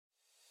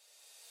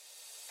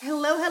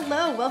Hello,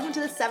 hello. Welcome to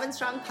the 7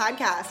 Strong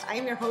Podcast. I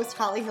am your host,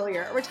 Holly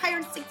Hillier, a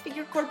retired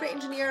 6-figure corporate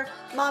engineer,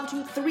 mom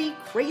to 3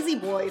 crazy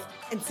boys,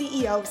 and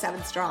CEO of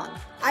 7 Strong.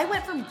 I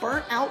went from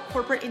burnt-out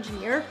corporate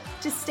engineer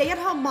to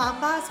stay-at-home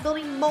mom boss,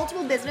 building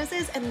multiple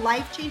businesses and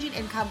life-changing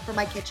income from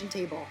my kitchen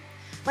table.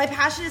 My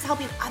passion is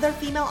helping other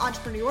female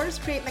entrepreneurs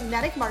create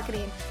magnetic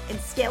marketing and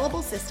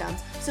scalable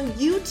systems so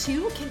you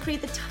too can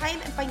create the time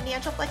and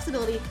financial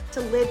flexibility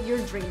to live your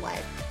dream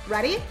life.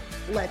 Ready?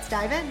 Let's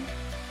dive in.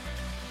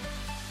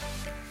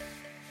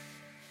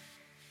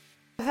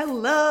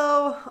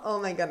 Hello. Oh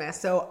my goodness.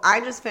 So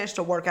I just finished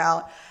a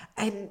workout,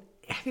 and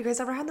have you guys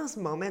ever had those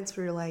moments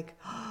where you're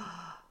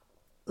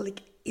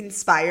like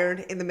inspired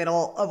in the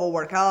middle of a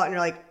workout and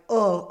you're like,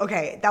 oh,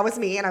 okay, that was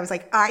me. And I was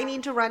like, I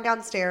need to run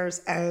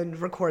downstairs and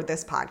record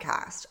this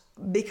podcast,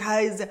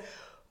 because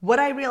what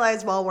I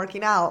realized while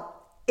working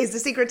out is the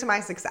secret to my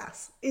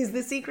success, is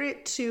the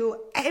secret to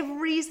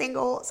every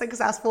single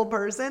successful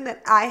person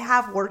that I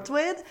have worked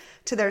with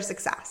to their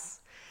success.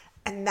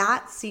 And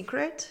that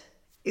secret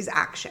is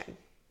action.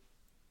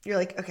 You're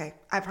like, okay,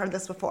 I've heard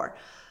this before.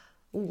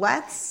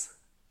 Let's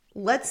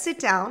sit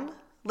down.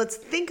 Let's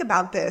think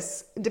about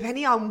this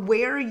depending on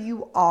where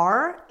you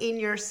are in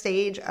your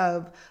stage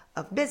of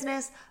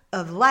business,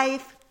 of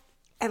life,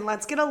 and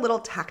let's get a little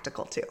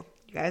tactical too.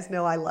 You guys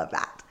know I love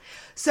that.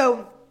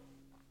 So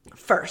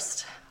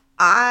first,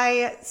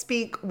 I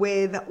speak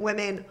with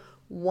women,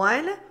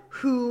 one,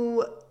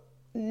 who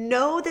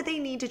know that they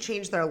need to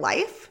change their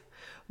life,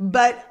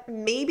 but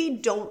maybe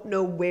don't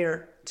know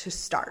where to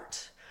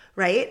start.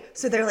 Right?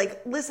 So they're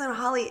like, listen,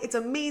 Holly, it's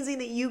amazing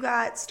that you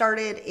got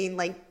started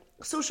in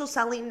social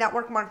selling,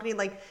 network marketing.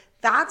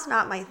 That's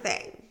not my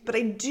thing. But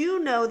I do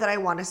know that I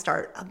want to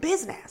start a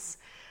business,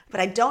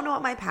 but I don't know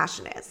what my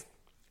passion is.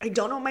 I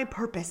don't know what my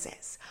purpose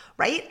is,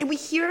 right? And we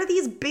hear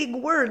these big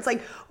words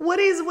like, what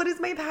is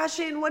my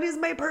passion? What is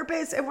my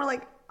purpose? And we're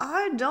like,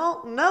 I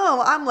don't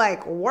know. I'm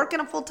working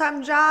a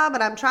full-time job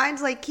and I'm trying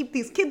to keep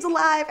these kids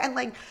alive.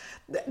 And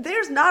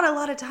there's not a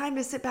lot of time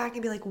to sit back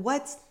and be like,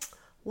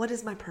 what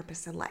is my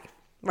purpose in life,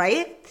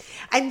 right?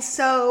 And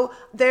so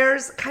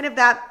there's kind of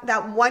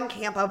that one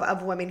camp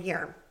of women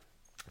here.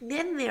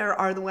 Then there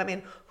are the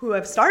women who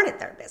have started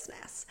their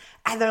business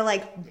and they're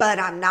like, but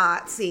I'm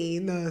not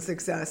seeing the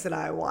success that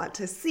I want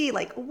to see.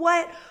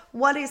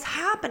 What is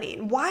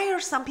happening? Why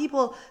are some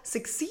people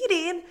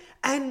succeeding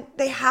and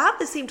they have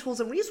the same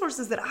tools and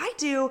resources that I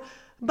do,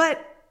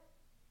 but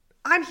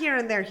I'm here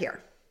and they're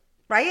here,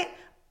 right?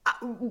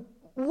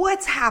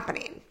 What's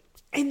happening?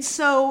 And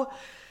so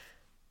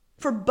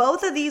for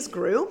both of these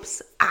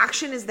groups,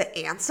 action is the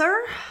answer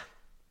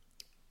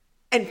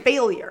and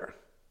failure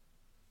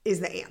is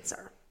the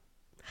answer.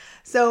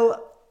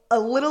 So a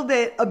little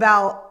bit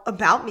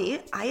about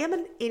me. I am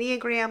an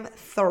Enneagram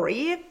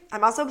 3.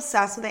 I'm also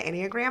obsessed with the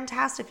Enneagram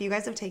test. If you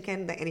guys have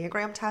taken the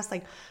Enneagram test,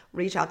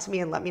 reach out to me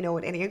and let me know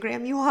what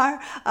Enneagram you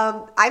are.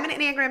 I'm an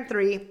Enneagram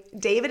 3.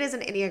 David is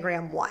an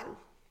Enneagram 1.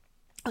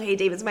 Okay,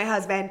 David's my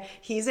husband.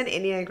 He's an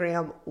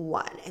Enneagram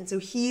 1. And so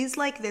he's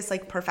this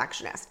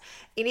perfectionist.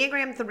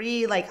 Enneagram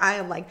 3, I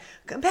am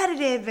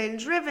competitive and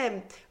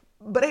driven.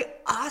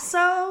 But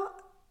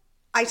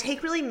I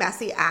take really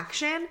messy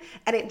action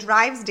and it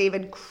drives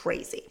David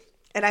crazy.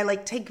 And I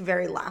take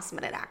very last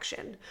minute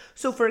action.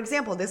 So for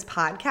example, this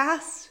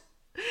podcast,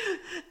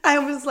 I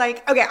was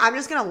like, okay, I'm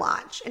just going to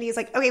launch. And he's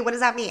like, okay, what does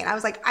that mean? I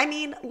was like, I'm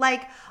going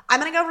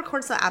to go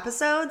record some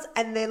episodes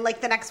and then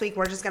the next week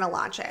we're just going to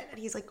launch it. And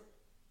he's like,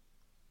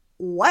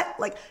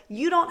 what?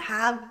 You don't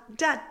have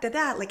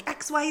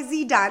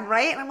XYZ done,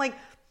 right? And I'm like,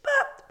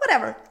 but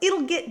whatever.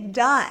 It'll get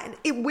done.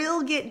 It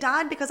will get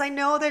done because I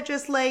know that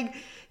just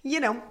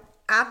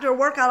after a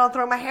workout, I'll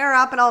throw my hair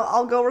up and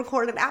I'll go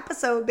record an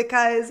episode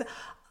because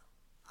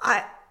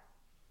I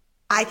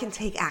can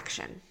take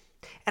action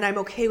and I'm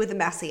okay with the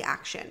messy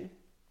action.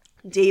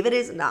 David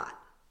is not.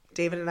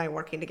 David and I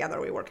working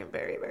together, we work in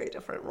very, very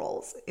different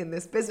roles in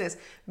this business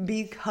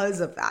because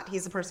of that.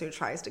 He's the person who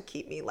tries to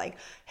keep me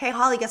hey,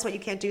 Holly, guess what? You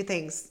can't do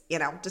things,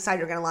 decide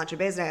you're going to launch a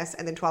business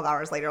and then 12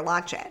 hours later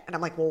launch it. And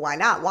I'm like, well, why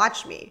not?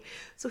 Watch me.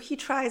 So he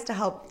tries to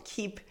help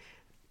keep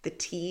the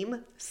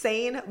team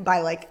sane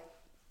by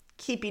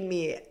keeping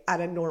me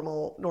at a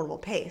normal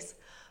pace.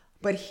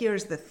 But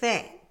here's the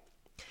thing.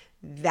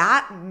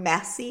 That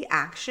messy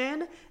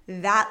action,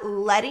 that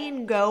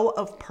letting go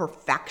of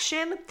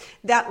perfection,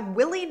 that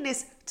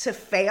willingness to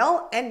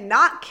fail and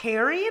not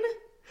caring,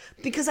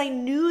 because I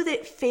knew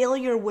that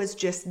failure was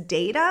just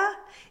data,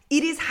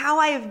 it is how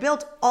I have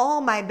built all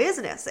my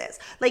businesses.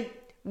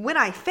 When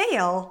I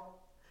fail,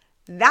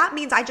 that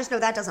means I just know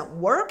that doesn't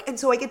work. And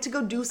so I get to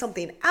go do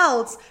something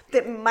else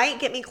that might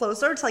get me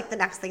closer to the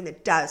next thing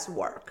that does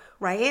work,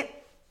 right?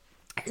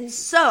 And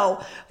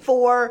so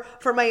for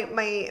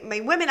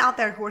my women out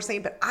there who are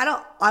saying, but I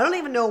don't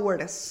even know where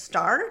to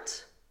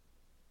start,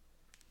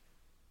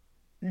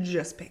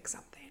 just pick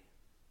something.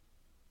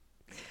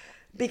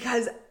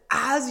 Because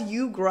as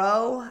you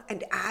grow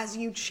and as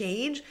you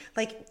change,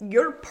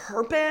 your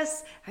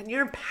purpose and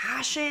your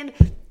passion,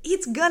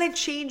 it's gonna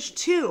change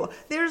too.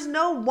 There's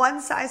no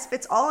one size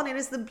fits all, and it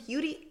is the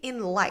beauty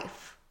in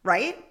life,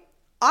 right?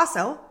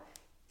 Also,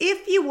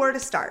 if you were to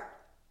start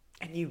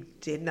and you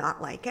did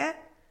not like it,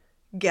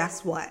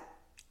 guess what?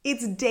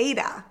 It's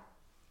data.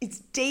 It's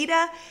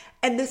data,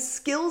 and the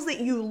skills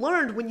that you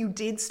learned when you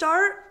did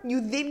start, you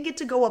then get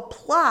to go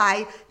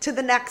apply to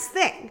the next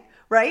thing,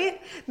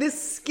 right? The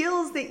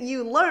skills that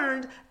you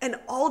learned and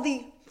all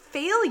the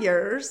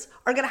failures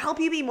are going to help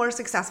you be more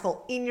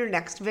successful in your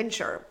next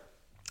venture.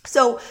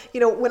 So,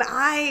 when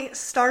I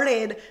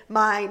started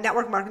my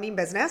network marketing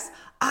business,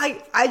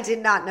 I did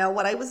not know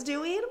what I was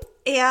doing.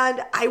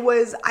 And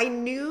I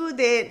knew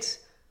that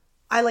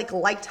I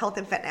liked health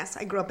and fitness.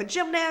 I grew up a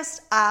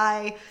gymnast.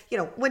 I,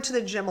 went to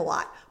the gym a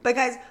lot. But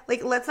guys,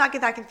 let's not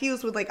get that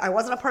confused with I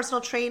wasn't a personal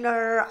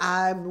trainer.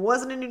 I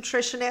wasn't a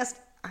nutritionist.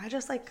 I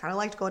just kind of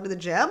liked going to the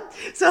gym.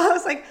 So I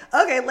was like,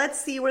 okay, let's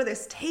see where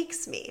this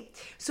takes me.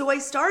 So I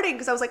started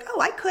because I was like,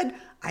 oh, I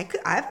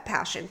have a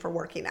passion for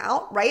working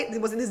out, right? It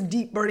wasn't this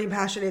deep burning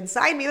passion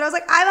inside me, but I was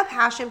like, I have a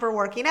passion for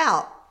working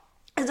out.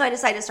 And so I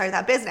decided to start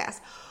that business.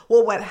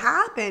 Well, what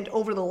happened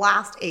over the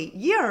last 8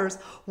 years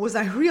was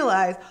I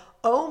realized,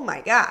 oh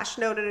my gosh,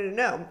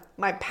 no.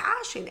 My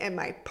passion and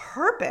my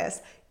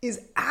purpose is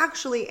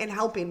actually in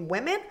helping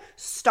women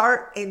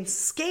start and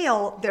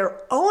scale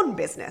their own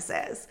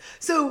businesses.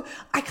 So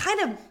I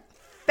kind of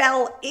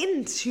fell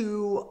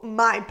into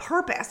my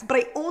purpose, but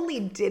I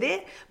only did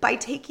it by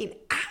taking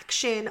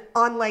action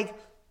on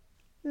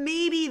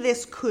maybe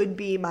this could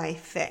be my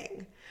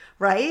thing,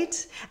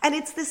 right? And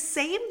it's the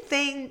same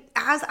thing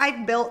as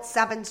I've built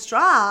 7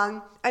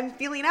 Strong. I'm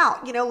feeling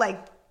out,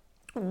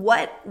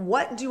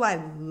 what do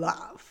I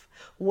love?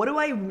 What do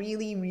I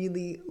really,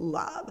 really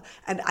love?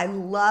 And I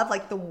love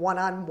the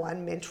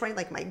one-on-one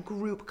mentoring, my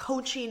group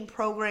coaching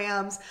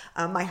programs,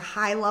 my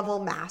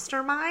high-level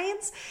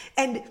masterminds.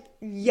 And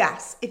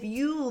yes, if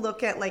you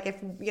look at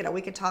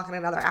we could talk in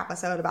another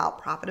episode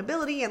about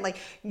profitability and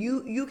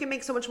you can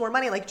make so much more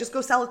money, just go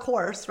sell a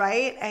course,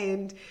 right?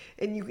 And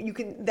you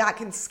can, that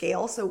can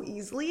scale so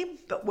easily.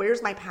 But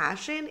where's my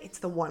passion? It's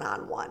the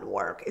one-on-one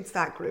work. It's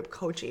that group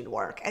coaching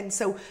work. And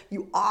so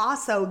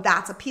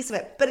that's a piece of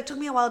it. But it took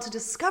me a while to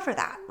discover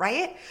that,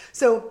 right?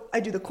 So I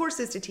do the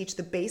courses to teach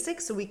the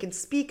basics so we can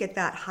speak at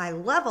that high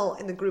level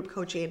in the group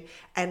coaching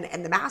and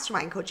the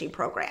mastermind coaching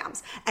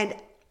programs. And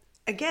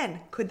again,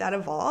 could that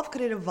evolve?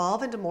 Could it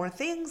evolve into more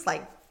things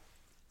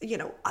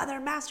other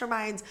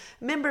masterminds,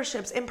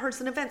 memberships,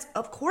 in-person events?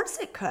 Of course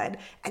it could.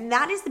 And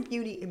that is the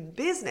beauty in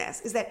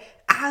business, is that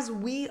as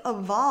we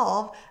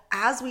evolve,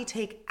 as we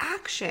take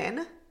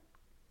action,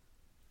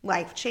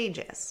 life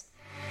changes.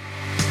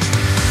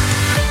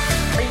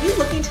 Are you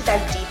looking to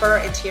dive deeper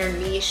into your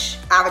niche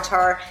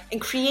avatar and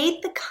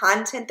create the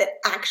content that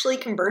actually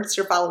converts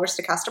your followers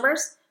to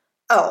customers?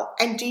 Oh,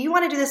 and do you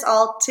want to do this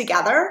all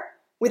together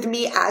with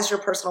me as your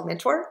personal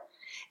mentor?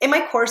 In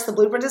my course, The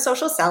Blueprint to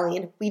Social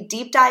Selling, we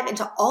deep dive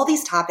into all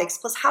these topics,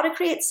 plus how to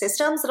create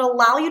systems that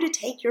allow you to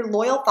take your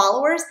loyal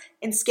followers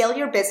and scale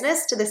your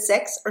business to the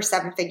 6 or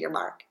 7-figure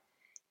mark.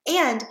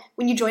 And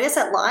when you join us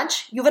at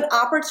launch, you have an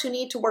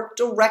opportunity to work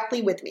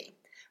directly with me.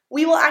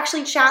 We will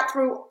actually chat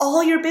through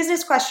all your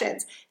business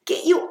questions,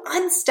 get you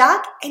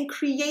unstuck, and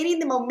creating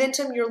the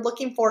momentum you're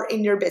looking for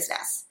in your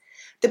business.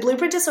 The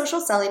Blueprint to Social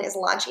Selling is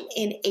launching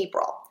in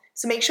April.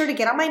 So make sure to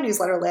get on my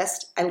newsletter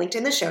list. I linked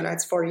in the show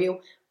notes for you,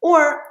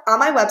 or on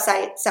my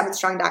website,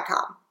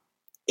 7strong.com.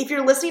 If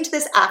you're listening to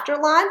this after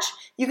launch,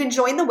 you can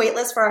join the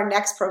waitlist for our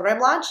next program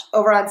launch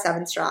over on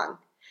 7 Strong.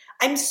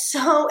 I'm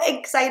so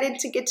excited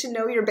to get to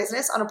know your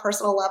business on a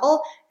personal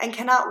level and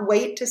cannot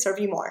wait to serve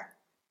you more.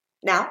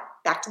 Now,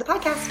 back to the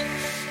podcast.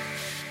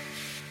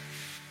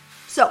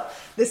 So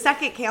the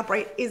second camp,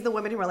 right, is the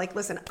women who are like,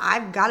 listen,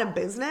 I've got a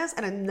business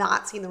and I'm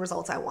not seeing the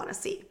results I want to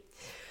see.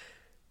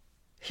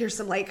 Here's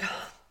some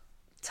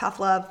tough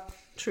love,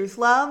 truth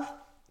love.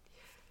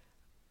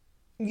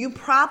 You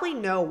probably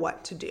know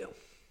what to do,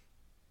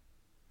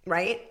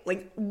 right?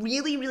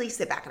 Really, really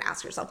sit back and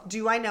ask yourself,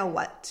 do I know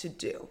what to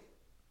do?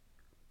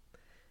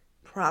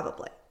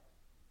 Probably,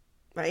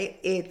 right?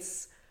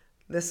 It's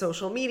the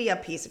social media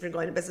piece. If you're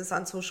going to business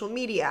on social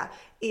media,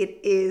 it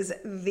is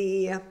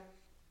the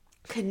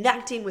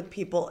connecting with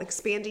people,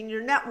 expanding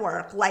your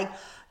network,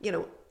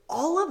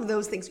 all of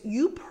those things.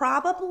 You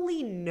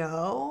probably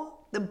know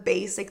the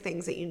basic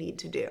things that you need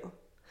to do.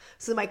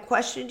 So my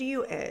question to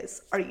you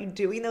is, are you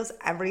doing those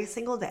every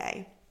single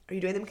day? Are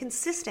you doing them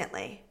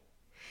consistently?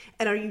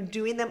 And are you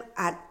doing them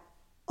at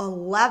a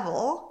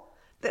level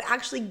that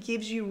actually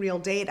gives you real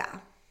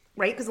data,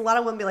 right? Because a lot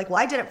of women be like, well,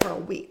 I did it for a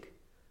week.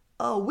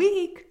 A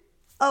week?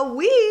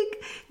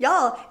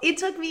 Y'all, it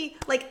took me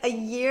a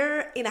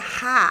year and a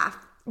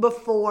half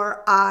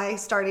before I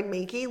started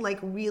making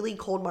really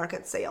cold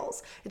market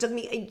sales. It took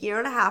me a year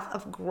and a half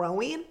of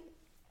growing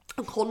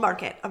a cold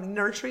market, of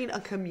nurturing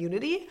a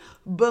community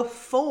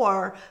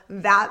before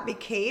that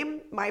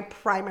became my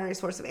primary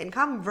source of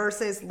income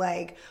versus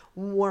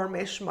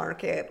warmish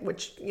market,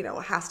 which,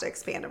 has to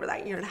expand over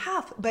that year and a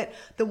half. But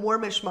the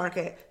warmish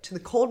market to the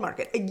cold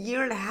market, a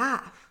year and a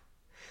half.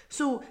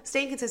 So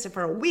staying consistent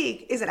for a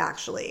week isn't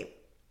actually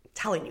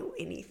telling you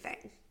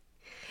anything.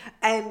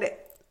 And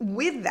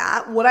with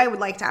that, what I would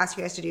like to ask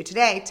you guys to do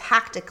today,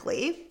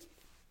 tactically,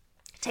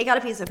 take out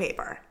a piece of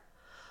paper.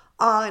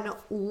 On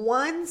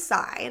one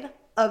side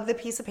of the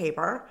piece of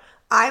paper,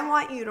 I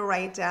want you to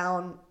write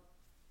down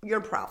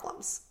your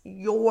problems,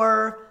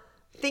 your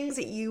things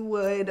that you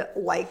would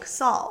like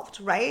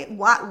solved, right?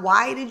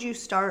 Why did you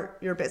start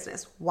your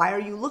business? Why are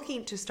you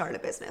looking to start a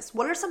business?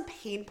 What are some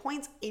pain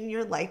points in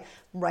your life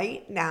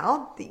right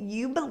now that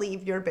you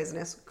believe your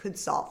business could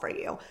solve for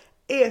you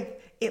if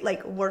it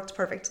like worked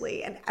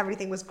perfectly and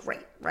everything was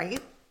great,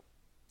 right?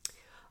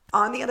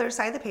 On the other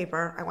side of the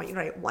paper, I want you to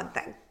write one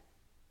thing.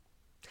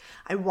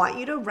 I want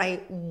you to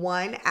write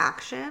one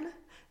action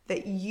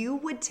that you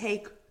would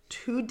take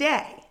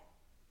today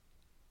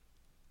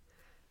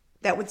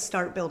that would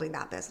start building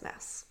that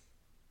business.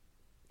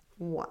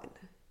 One.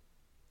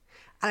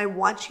 And I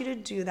want you to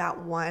do that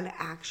one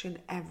action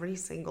every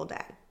single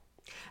day.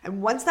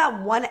 And once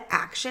that one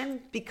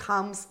action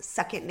becomes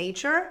second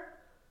nature,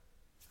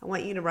 I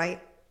want you to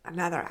write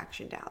another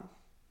action down.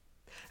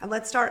 And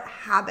let's start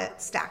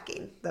habit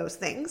stacking those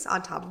things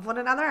on top of one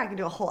another. I can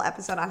do a whole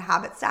episode on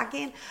habit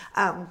stacking.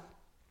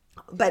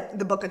 But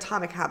the book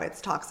Atomic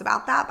Habits talks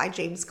about that by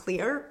James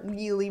Clear.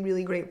 Really,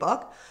 really great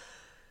book.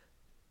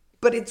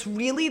 But it's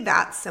really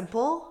that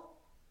simple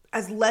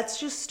as let's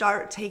just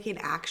start taking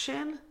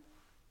action.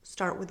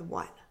 Start with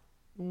one.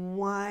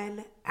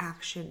 One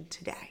action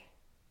today.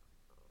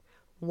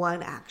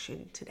 One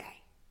action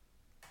today.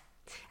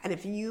 And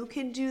if you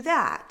can do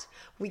that,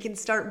 we can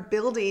start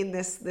building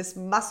this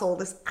muscle,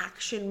 this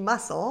action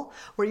muscle,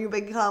 where you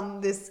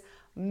become this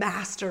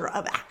master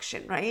of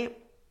action, right?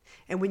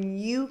 And when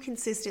you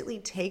consistently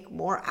take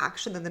more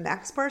action than the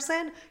next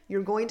person,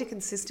 you're going to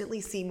consistently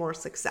see more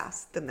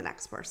success than the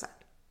next person.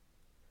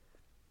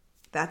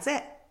 That's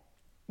it.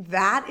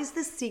 That is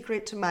the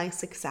secret to my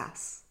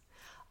success.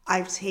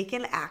 I've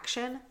taken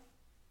action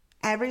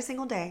every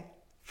single day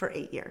for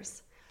 8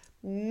 years.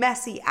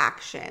 Messy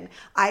action.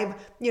 I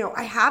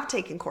have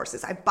taken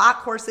courses. I've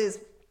bought courses.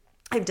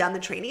 I've done the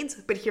trainings,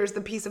 but here's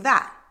the piece of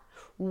that.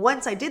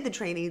 Once I did the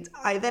trainings,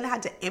 I then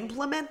had to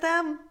implement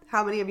them.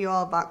 How many of you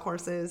all have bought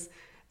courses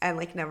and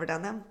like never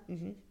done them?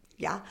 Mm-hmm.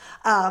 Yeah.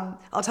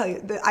 I'll tell you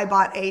that I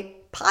bought a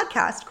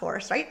podcast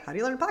course, right? How do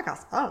you learn a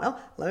podcast? I don't know.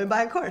 Let me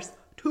buy a course.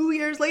 2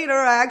 years later,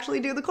 I actually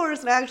do the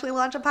course and I actually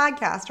launch a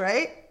podcast,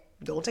 right?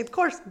 Don't take the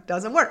course. It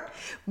doesn't work.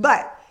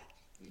 But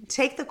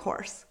take the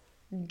course.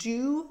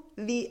 Do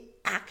the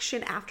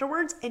action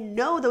afterwards and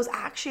know those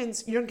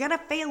actions, you're going to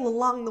fail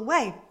along the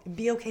way and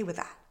be okay with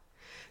that.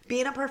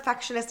 Being a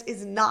perfectionist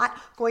is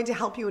not going to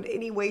help you in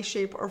any way,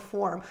 shape, or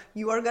form.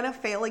 You are going to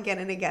fail again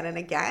and again and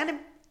again.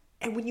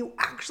 And when you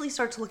actually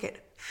start to look at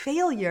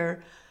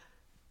failure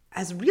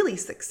as really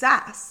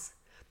success,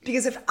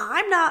 because if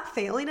I'm not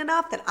failing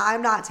enough, then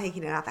I'm not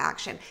taking enough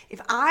action. If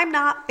I'm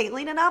not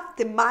failing enough,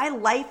 then my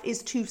life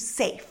is too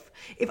safe.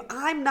 If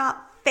I'm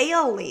not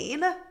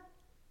failing,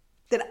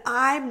 then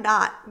I'm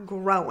not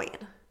growing.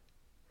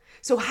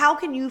 So how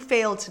can you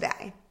fail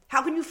today?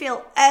 How can you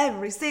fail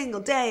every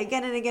single day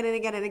again and again and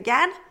again and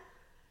again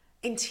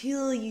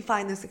until you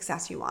find the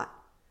success you want?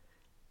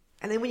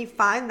 And then when you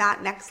find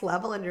that next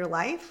level in your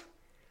life,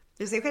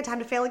 you say, okay, time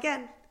to fail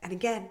again and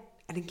again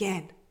and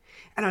again.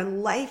 And our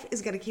life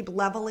is going to keep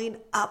leveling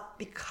up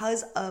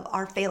because of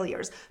our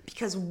failures,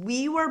 because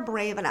we were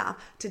brave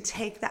enough to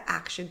take the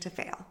action to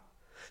fail.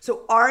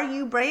 So are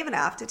you brave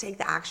enough to take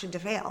the action to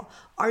fail?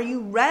 Are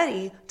you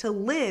ready to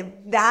live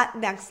that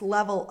next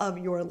level of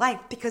your life?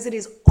 Because it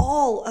is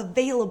all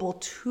available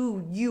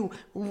to you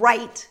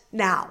right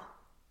now.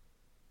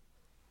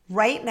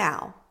 Right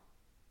now.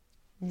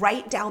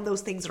 Write down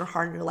those things that are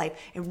hard in your life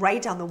and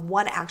write down the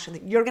one action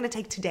that you're going to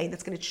take today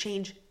that's going to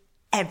change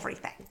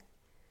everything.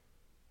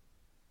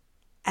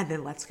 And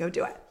then let's go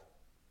do it.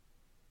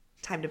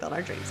 Time to build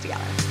our dreams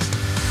together.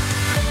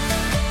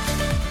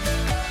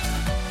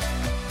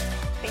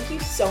 Thank you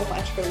so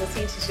much for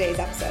listening to today's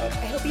episode.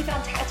 I hope you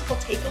found tactical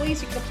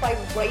takeaways you can apply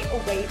right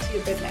away to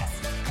your business.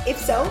 If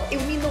so, it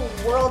would mean the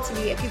world to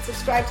me if you'd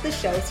subscribe to the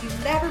show so you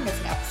never miss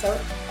an episode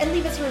and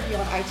leave us a review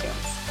on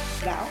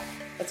iTunes. Now,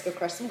 let's go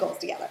crush some goals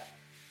together.